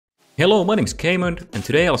Hello, my name is Kmond, and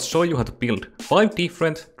today I'll show you how to build 5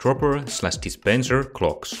 different dropper/dispenser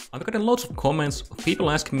clocks. I've gotten lots of comments of people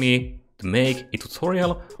asking me to make a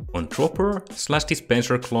tutorial on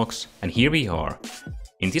dropper/dispenser clocks, and here we are.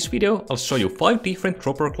 In this video I'll show you 5 different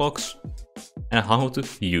dropper clocks and how to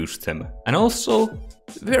use them. And also,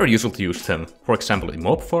 very useful to use them, for example in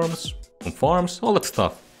mob farms, on farms, all that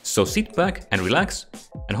stuff. So sit back and relax,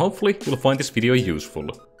 and hopefully you'll find this video useful.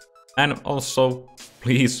 And also,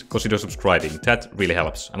 please consider subscribing, that really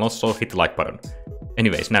helps, and also hit the like button.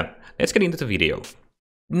 Anyways, now, let's get into the video.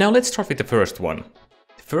 Now let's start with the first one.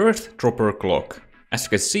 The first dropper clock. As you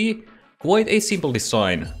can see, quite a simple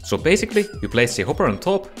design. So basically, you place a hopper on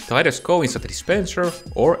top, the items go inside the dispenser,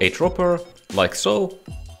 or a dropper, like so,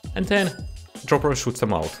 and then the dropper shoots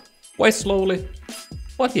them out. Quite slowly,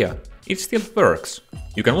 but yeah, it still works.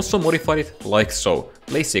 You can also modify it like so.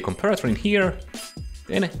 Place a comparator in here,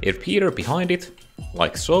 then a repeater behind it,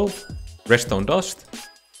 like so, redstone dust,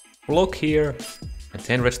 block here, and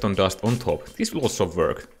then redstone dust on top. This will also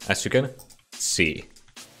work, as you can see.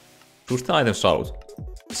 Shoot the items out.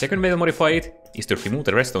 The second way to modify it is to remove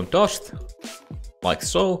the redstone dust, like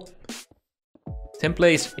so. Then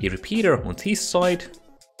place a repeater on this side,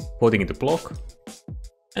 putting in the block,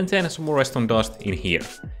 and then some more redstone dust in here.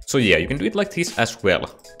 So yeah, you can do it like this as well,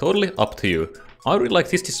 totally up to you. I really like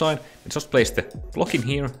this design, and just place the block in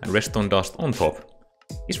here and redstone dust on top.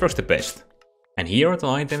 This works the best. And here are the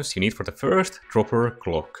items you need for the first dropper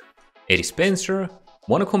clock. A dispenser,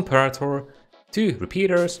 1 comparator, 2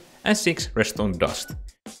 repeaters, and 6 redstone dust.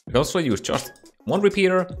 You can also use just 1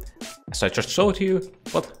 repeater, as I just showed you,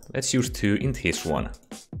 but let's use 2 in this one.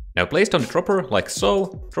 Now place down the dropper like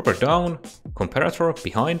so, dropper down, comparator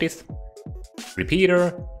behind it,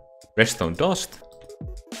 repeater, redstone dust,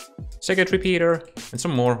 second repeater, and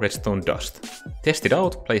some more redstone dust. Test it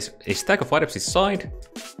out, place a stack of items inside,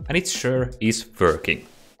 and it sure is working.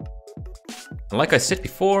 And like I said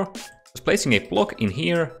before, just placing a block in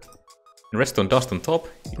here, and redstone dust on top,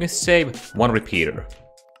 you can save 1 repeater.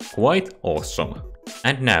 Quite awesome.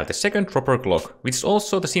 And now the second dropper clock, which is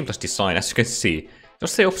also the simplest design, as you can see.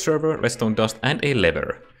 Just a observer, redstone dust, and a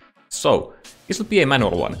lever. So, this will be a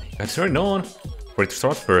manual one. You have to turn it on for it to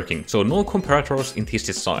start working, so no comparators in this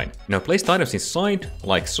design. Now place the items inside,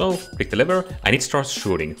 like so, click the lever, and it starts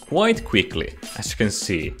shooting quite quickly, as you can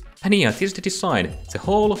see. And yeah, this is the design, the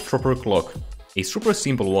whole dropper clock. A super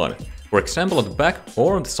simple one. For example, on the back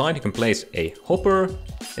or on the side you can place a hopper,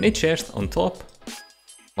 then a chest on top,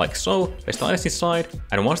 like so, place the items inside,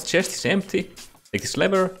 and once the chest is empty, take this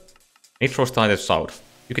lever, it throws the items out.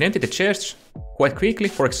 You can empty the chests quite quickly,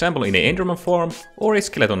 for example in a Enderman farm or a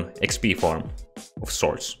skeleton XP farm of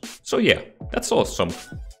sorts. So yeah, that's awesome.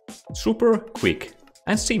 Super quick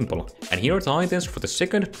and simple. And here are the items for the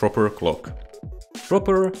second dropper clock.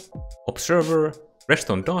 Dropper, observer,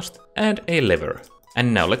 redstone dust, and a lever.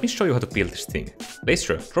 And now let me show you how to build this thing. Place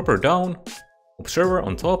your dropper down, observer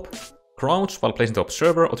on top, crouch while placing the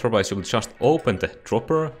observer, otherwise you will just open the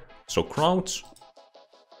dropper, so crouch.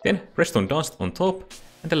 Then redstone dust on top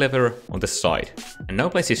and the lever on the side. And now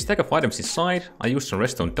place a stack of items inside. I use some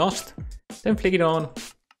redstone dust, then flick it on,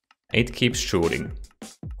 and it keeps shooting.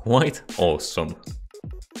 Quite awesome.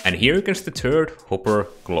 And here you can see the third hopper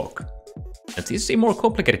clock. And this is a more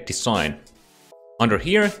complicated design. Under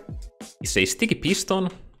here is a sticky piston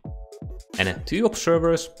and 2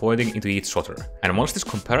 observers pointing into each other. And once this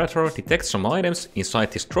comparator detects some items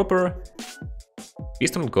inside this dropper,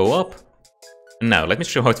 piston will go up. And now let me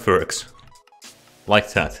show how it works.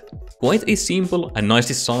 Like that. Quite a simple and nice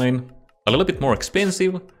design, a little bit more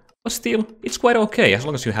expensive, but still, it's quite okay as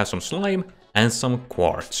long as you have some slime and some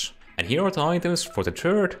quartz. And here are the items for the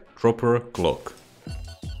third dropper clock.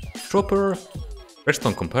 Dropper,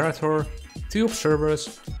 redstone comparator, 2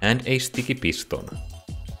 observers, and a sticky piston.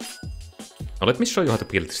 Now let me show you how to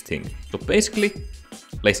build this thing. So basically,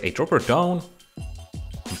 place a dropper down,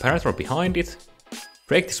 comparator behind it,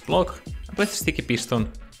 break this block, and place the sticky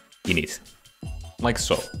piston in it. Like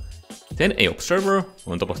so. Then a observer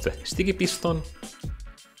on top of the sticky piston,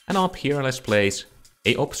 and up here let's place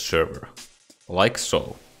a observer, like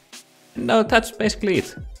so. And now that's basically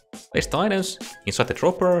it. Place the items inside the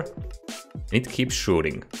dropper, and it keeps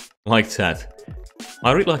shooting, like that.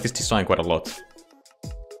 I really like this design quite a lot.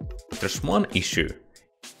 But there's one issue.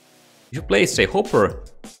 If you place a hopper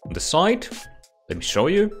on the side, let me show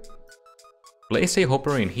you. Place a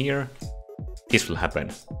hopper in here, this will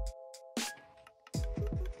happen.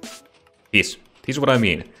 This is what I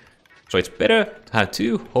mean. So it's better to have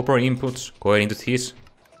 2 hopper inputs going into this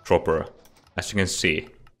dropper, as you can see.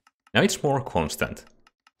 Now it's more constant.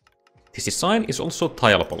 This design is also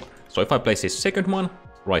tileable, so if I place a second one,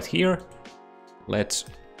 right here. Let's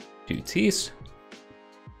do this.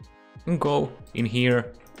 And go in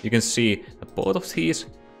here. You can see that both of these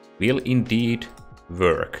will indeed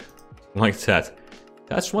work. Like that.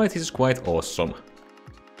 That's why this is quite awesome.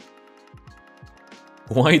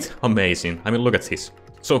 Quite amazing. I mean, look at this.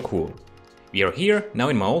 So cool. We are here now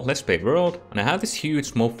in my old Let's Play world, and I have this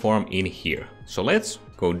huge mob farm in here. So let's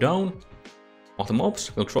go down. All the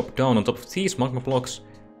mobs will drop down on top of these magma blocks,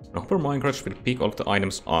 and hopper minecarts will pick all of the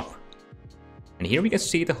items up. And here we can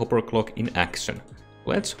see the hopper clock in action.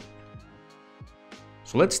 Let's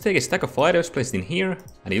take a stack of items placed in here,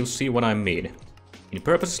 and you'll see what I mean. In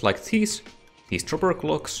purposes like these dropper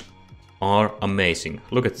clocks are amazing.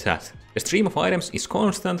 Look at that. The stream of items is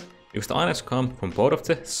constant because the items come from both of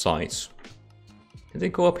the sides. Then they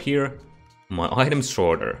go up here, my item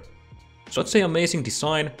sorter. Such an amazing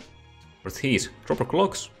design for these dropper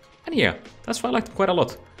clocks. And yeah, that's why I like them quite a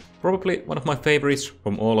lot. Probably one of my favorites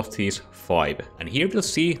from all of these 5. And here we'll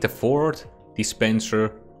see the 4th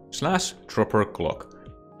dispenser / dropper clock.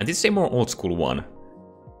 And this is a more old school one.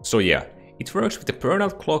 So yeah, it works with the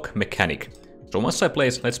burnout clock mechanic. So once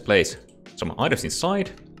let's place some items inside,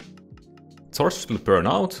 torches will burn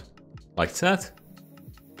out, like that.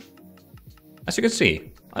 As you can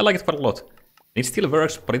see, I like it quite a lot. It still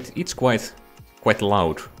works, but it's quite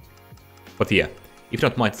loud. But yeah, if you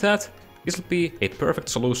don't mind that, this will be a perfect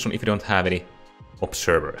solution if you don't have any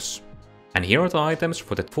observers. And here are the items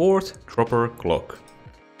for the 4th dropper clock.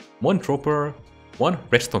 1 dropper, 1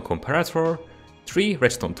 redstone comparator, 3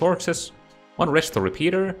 redstone torches, 1 redstone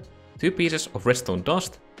repeater, 2 pieces of redstone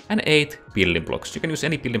dust, and 8 building blocks. You can use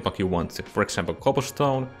any building block you want to. For example,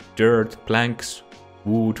 cobblestone, dirt, planks,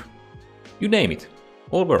 wood, you name it.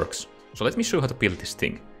 All works. So let me show you how to build this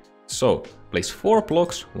thing. So place 4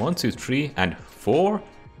 blocks, 1, 2, 3, and 4.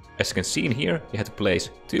 As you can see in here, you have to place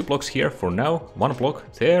 2 blocks here for now, 1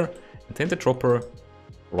 block there, and then the dropper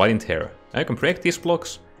right in there. Now you can break these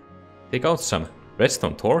blocks, take out some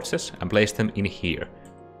redstone torches and place them in here.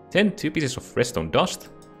 Then 2 pieces of redstone dust,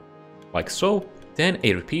 like so. Then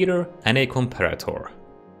a repeater and a comparator.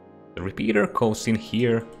 The repeater goes in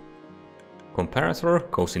here,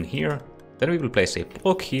 comparator goes in here. Then we will place a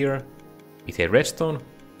block here with a redstone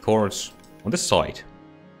torch on the side,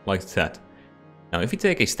 like that. Now if you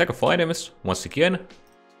take a stack of items, once again,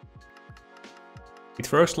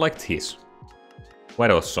 it works like this.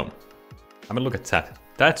 Quite awesome. I mean, look at that.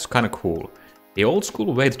 That's kind of cool. The old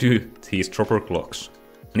school way to do these dropper clocks.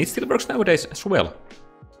 And it still works nowadays as well.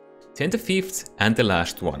 Then the 5th and the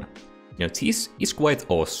last one. You know, this is quite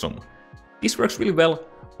awesome. This works really well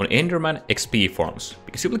on Enderman XP farms,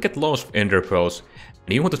 because you will get lots of Ender pearls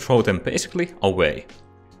and you want to throw them basically away.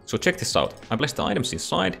 So check this out. I placed the items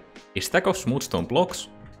inside, a stack of smooth stone blocks,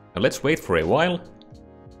 and let's wait for a while.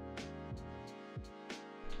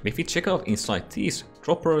 If we check out inside these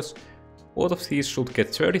droppers, both of these should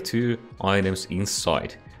get 32 items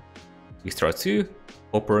inside. We start 2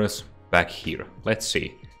 hoppers back here. Let's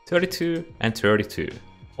see. 32 and 32.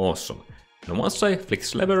 Awesome. And once I flick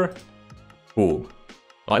this lever, boom.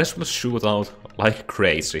 Items will shoot out like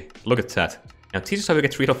crazy. Look at that. Now this is how we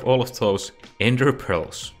get rid of all of those ender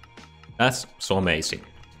pearls. That's so amazing.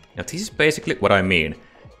 Now this is basically what I mean.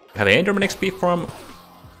 You have an Enderman XP farm.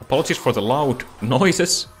 Apologies for the loud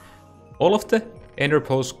noises. All of the ender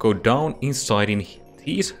pearls go down inside in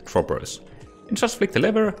these droppers. And just flick the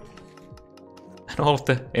lever, and all of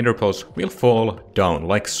the ender pearls will fall down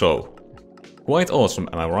like so. Quite awesome,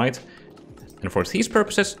 am I right? And for these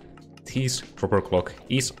purposes, this dropper clock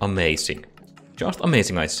is amazing. Just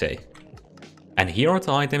amazing, I say. And here are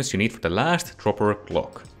the items you need for the last dropper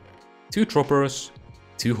clock. 2 droppers,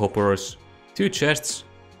 2 hoppers, 2 chests,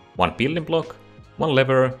 1 building block, 1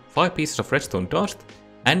 lever, 5 pieces of redstone dust,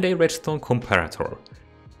 and a redstone comparator.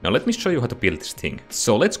 Now let me show you how to build this thing.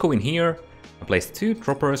 So let's go in here and place 2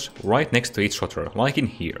 droppers right next to each other, like in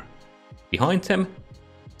here. Behind them,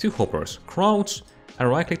 2 hoppers, crouch, and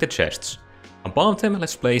right click the chests. Above them,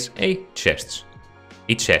 let's place a chest.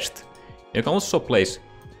 You can also place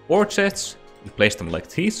 4 chests, you place them like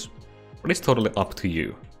this, but it's totally up to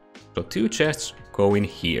you. So 2 chests go in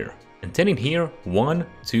here. And then in here, 1,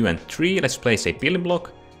 2, and 3, let's place a building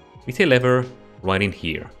block with a lever right in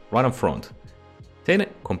here, right in front. Then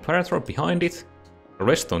comparator behind it, a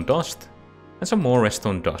redstone dust, and some more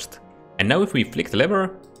redstone dust. And now if we flick the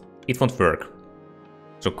lever, it won't work.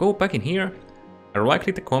 So go back in here and right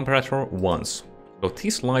click the comparator once. So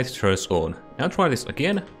this light turns on. Now try this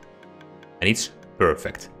again, and it's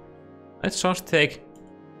perfect. Let's just take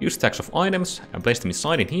few stacks of items and place them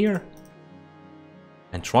inside in here.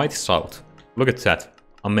 And try this out. Look at that.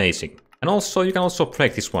 Amazing. And also, you can also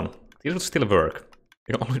break this one. This will still work.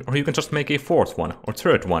 Or you can just make a fourth one or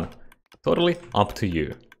third one. Totally up to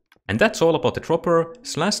you. And that's all about the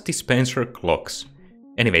dropper/dispenser clocks.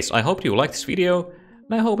 Anyways, I hope you liked this video,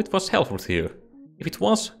 and I hope it was helpful to you. If it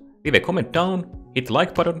was, leave a comment down, hit the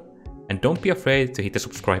like button, and don't be afraid to hit the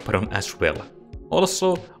subscribe button as well.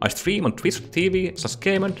 Also, I stream on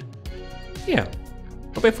twitch.tv/Kmond. Yeah,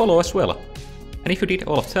 drop a follow as well. And if you did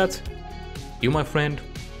all of that, you, my friend,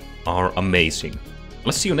 are amazing.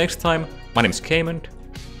 Let's see you next time. My name is Kmond.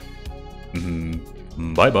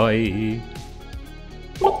 Bye bye.